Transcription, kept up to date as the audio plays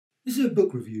This is a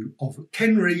book review of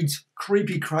Ken Reid's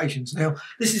Creepy Creations. Now,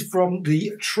 this is from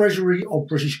the Treasury of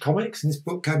British Comics, and this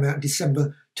book came out in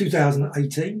December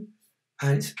 2018,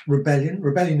 and it's Rebellion.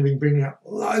 Rebellion have been bringing out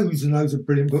loads and loads of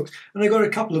brilliant books, and they've got a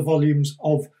couple of volumes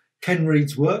of Ken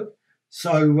Reid's work,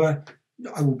 so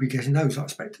I will be getting those, I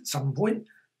expect, at some point.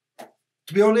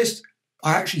 To be honest,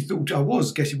 I actually thought I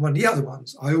was getting one of the other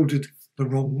ones. I ordered the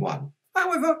wrong one.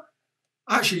 However,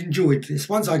 I actually enjoyed this.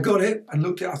 Once I got it and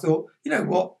looked at it, I thought, you know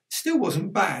what, it still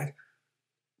wasn't bad,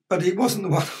 but it wasn't the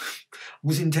one I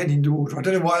was intending to order. I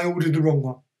don't know why I ordered the wrong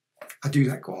one. I do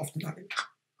that quite often. I think,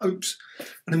 oops.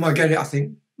 And then when I get it, I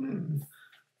think,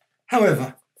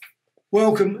 However,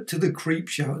 welcome to the Creep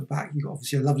Show at the back. You've got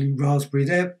obviously a lovely raspberry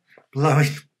there, blowing,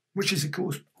 which is, of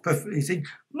course, perfectly thing.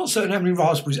 I'm not certain how many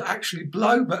raspberries actually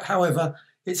blow, but however,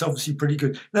 it's obviously pretty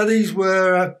good. Now, these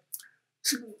were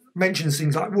mentions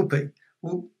things like whoopee.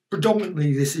 Well,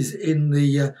 predominantly this is in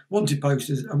the wanted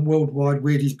posters and worldwide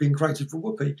weirdies being created for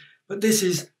whoopee. But this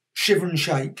is Shiver and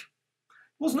Shake.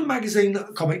 It wasn't a magazine,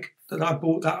 a comic that I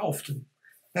bought that often.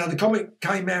 Now, the comic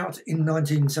came out in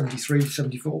 1973 to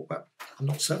 74, but I'm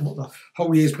not certain what the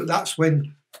whole year is, but that's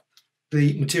when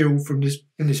the material from this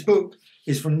in this book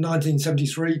is from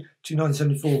 1973 to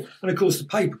 1974. And of course, the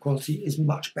paper quality is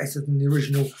much better than the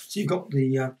original. So you've got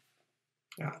the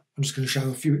I'm just going to show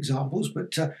a few examples,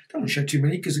 but don't want to show too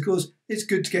many because, of course, it's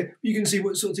good to get. You can see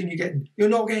what sort of thing you're getting. You're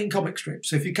not getting comic strips.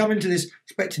 So if you come into this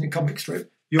expecting a comic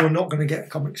strip, you're not going to get a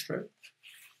comic strip.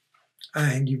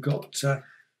 And you've got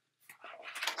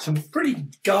some pretty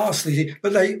ghastly.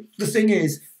 But the thing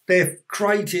is, they're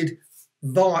created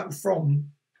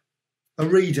from a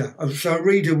reader. So a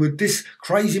reader with this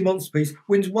crazy monster piece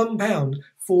wins £1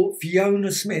 for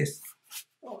Fiona Smith.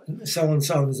 And so on and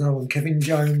so on. There's another one, Kevin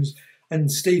Jones, and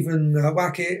Stephen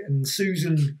Wackett and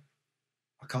Susan,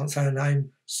 I can't say her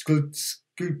name,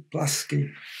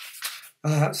 Skublaski.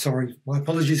 Sorry, my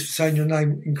apologies for saying your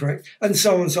name incorrect. And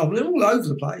so on and so on. They're all over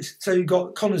the place. So you've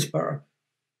got Conisborough.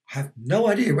 I have no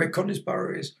idea where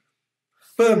Conisborough is.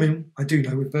 Birmingham, I do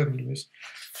know where Birmingham is.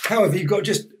 However, you've got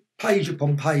just page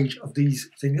upon page of these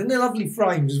things. And they're lovely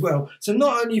frames as well. So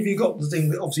not only have you got the thing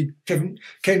that obviously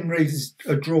Ken Reid has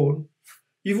drawn,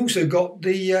 you've also got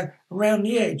the around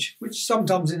the edge, which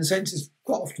sometimes in a sense is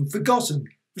quite often forgotten,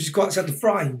 which is quite sad, the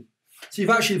frame. So you've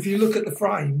actually, if you look at the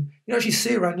frame, you actually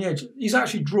see around the edge, he's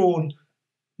actually drawn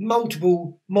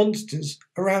multiple monsters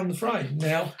around the frame.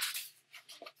 Now,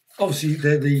 obviously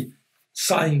they're the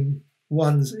same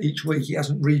ones each week, he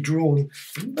hasn't redrawn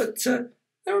them, but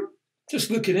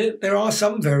just looking at it, there are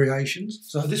some variations.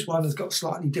 So this one has got a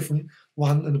slightly different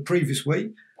one than the previous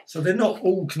week. So they're not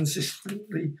all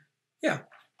consistently,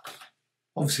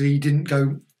 obviously, he didn't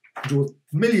go draw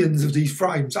millions of these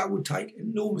frames. That would take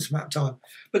an enormous amount of time.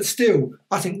 But still,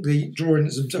 I think the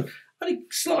drawings themselves, only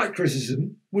slight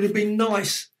criticism, would have been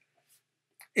nice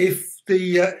if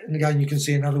and again, you can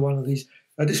see another one of these,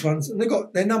 this one's, and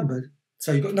they're numbered.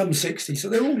 So you've got number 60. So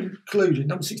they're all included.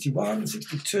 Number 61,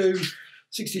 62,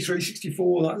 63,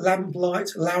 64, like Lamplight,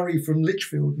 Larry from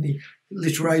Lichfield. And the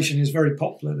alliteration is very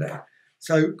popular there.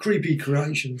 So Creepy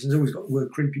Creations, has always got the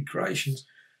word Creepy Creations.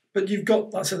 But you've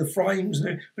got, like I said, the frames,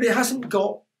 but it hasn't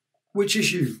got which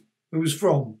issue it was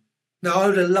from. Now, I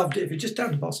would have loved it if it just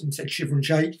down the bottom said Shiver and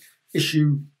Shake,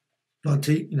 issue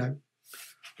 19,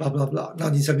 blah, blah, blah,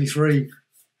 1973,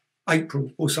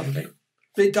 April or something.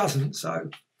 But it doesn't, so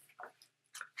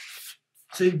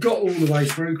you've got all the way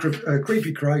through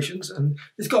Creepy Creations, and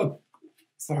it's got,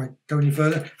 before I go any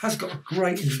further, has got a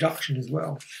great introduction as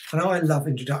well. And I love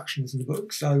introductions in the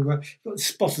book, so you've got the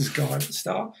Spotter's Guide at the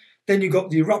start. Then you've got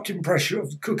the erupting pressure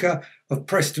of the cooker of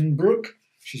Preston Brook,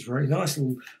 which is very nice,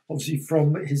 obviously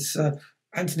from his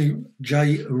Anthony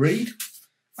J. Reid.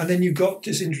 And then you've got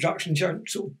this introduction showing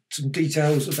sort of some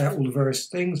details about all the various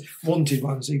things, wanted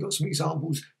ones. So you've got some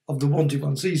examples of the wanted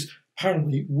ones. These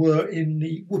apparently were in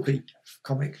the Whoopee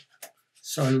comic.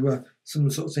 So some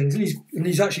sort of things. And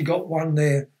he's actually got one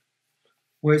there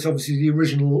where it's obviously the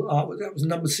original artwork. That was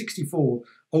number 64,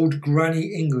 Old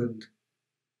Granny England.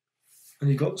 And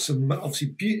you've got some, obviously,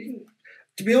 beauty.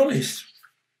 To be honest,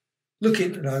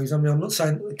 looking at those, I mean, I'm not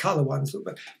saying that the colour ones look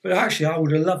bad, but actually I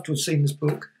would have loved to have seen this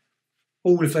book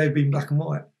all if they had been black and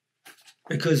white,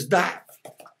 because that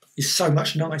is so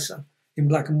much nicer in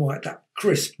black and white, that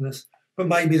crispness. But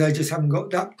maybe they just haven't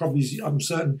got that. Probably, I'm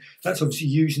certain that's obviously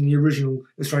using the original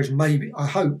illustration. Maybe, I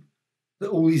hope that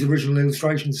all these original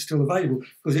illustrations are still available,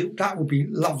 because that would be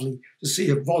lovely to see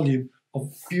a volume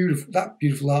of beautiful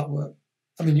artwork.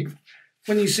 I mean,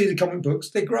 when you see the comic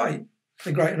books, they're great.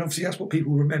 They're great, and obviously that's what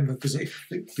people remember, because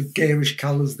the garish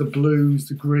colours, the blues,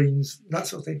 the greens, that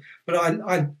sort of thing. But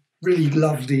I really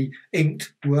lovely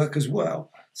inked work as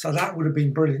well. So that would have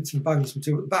been brilliant. Some bonus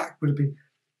material at the back would have been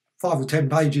 5 or 10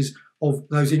 pages of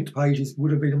those inked pages,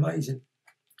 would have been amazing.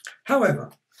 However,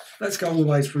 let's go all the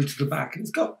way through to the back. And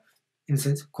it's got, in a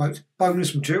sense, quote,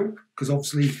 bonus material, because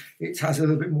obviously it has a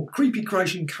little bit more Creepy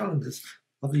Creation calendars.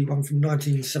 Lovely one from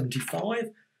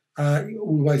 1975,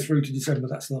 all the way through to December.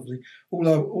 That's lovely.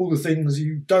 All the things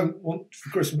you don't want for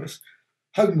Christmas.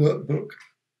 Homework book.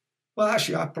 Well,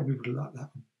 actually, I probably would have liked that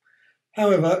one.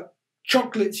 However,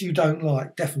 chocolates you don't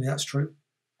like. Definitely, that's true.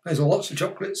 There's lots of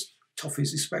chocolates,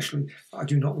 toffees especially, that I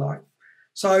do not like.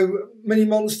 So, mini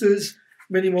monsters,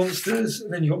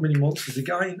 and then you've got mini monsters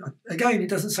again. Again, it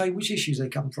doesn't say which issues they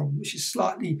come from, which is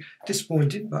slightly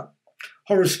disappointing, but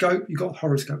horoscope, you've got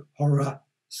horoscope.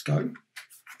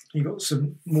 You've got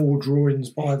some more drawings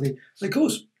by and of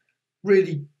course,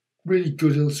 really, really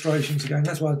good illustrations again.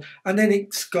 That's why. And then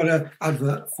it's got an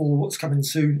advert for what's coming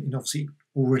soon, and obviously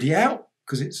already out,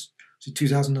 because it's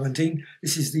 2019.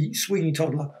 This is the Sweeney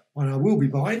Toddler one I will be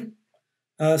buying.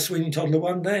 Sweeney Toddler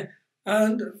one there.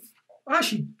 And I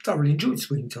actually thoroughly enjoyed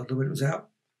Sweeney Toddler when it was out.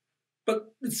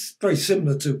 But it's very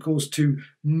similar to, of course, to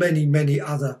many, many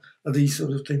other of these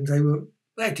sort of things.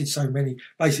 They did so many.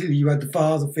 Basically, you had the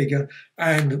father figure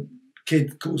and the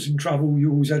kid causing trouble.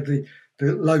 You always had the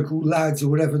local lads or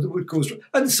whatever that would cause trouble,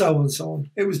 and so on and so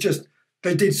on. It was just,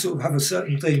 they did sort of have a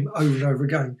certain theme over and over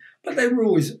again. But they were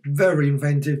always very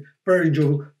inventive, very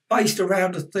enjoyable, based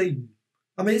around a theme.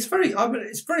 I mean, it's very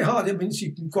hard. I mean,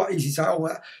 you can quite easily say, oh,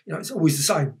 well, it's always the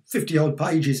same. 50-odd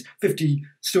pages, 50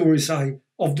 stories, say,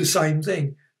 of the same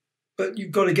thing. But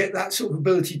you've got to get that sort of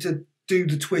ability to do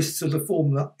the twists of the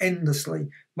formula endlessly,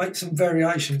 make some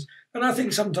variations. And I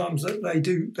think sometimes that they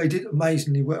did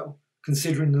amazingly well,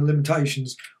 considering the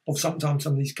limitations of sometimes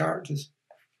some of these characters.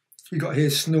 You've got here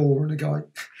Snore and a guy.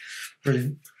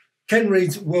 Brilliant. Ken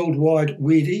Reid's Worldwide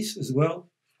Weirdies as well.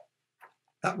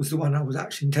 That was the one I was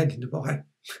actually intending to buy.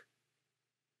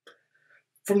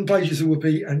 From the pages of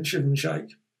Whoopi and Shiver and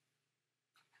Shake.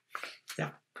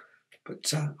 Yeah.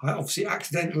 But I obviously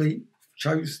accidentally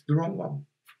chose the wrong one.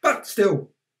 But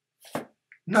still,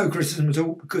 no criticism at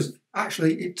all, because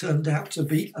actually it turned out to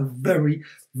be a very,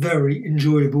 very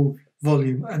enjoyable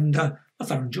volume, and I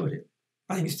thoroughly enjoyed it.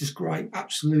 I think it's just great,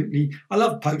 absolutely. I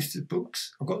love poster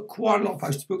books. I've got quite a lot of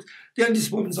poster books. The only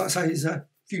disappointments, like I say, is a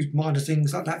few minor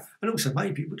things like that, and also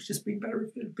maybe it would have just been better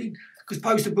if it had been, because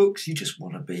poster books, you just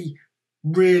want to be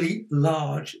really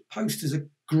large. Posters are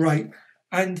great,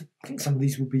 and I think some of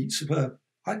these would be superb.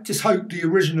 I just hope the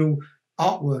original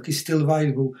artwork is still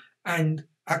available and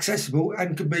accessible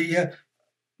and could be,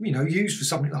 used for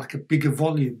something like a bigger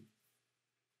volume.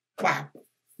 Wow,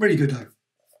 really good though.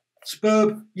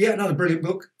 Superb, yet another brilliant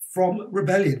book from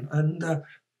Rebellion, and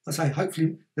I say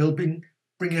hopefully they'll bring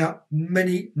out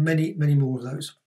many, many, many more of those.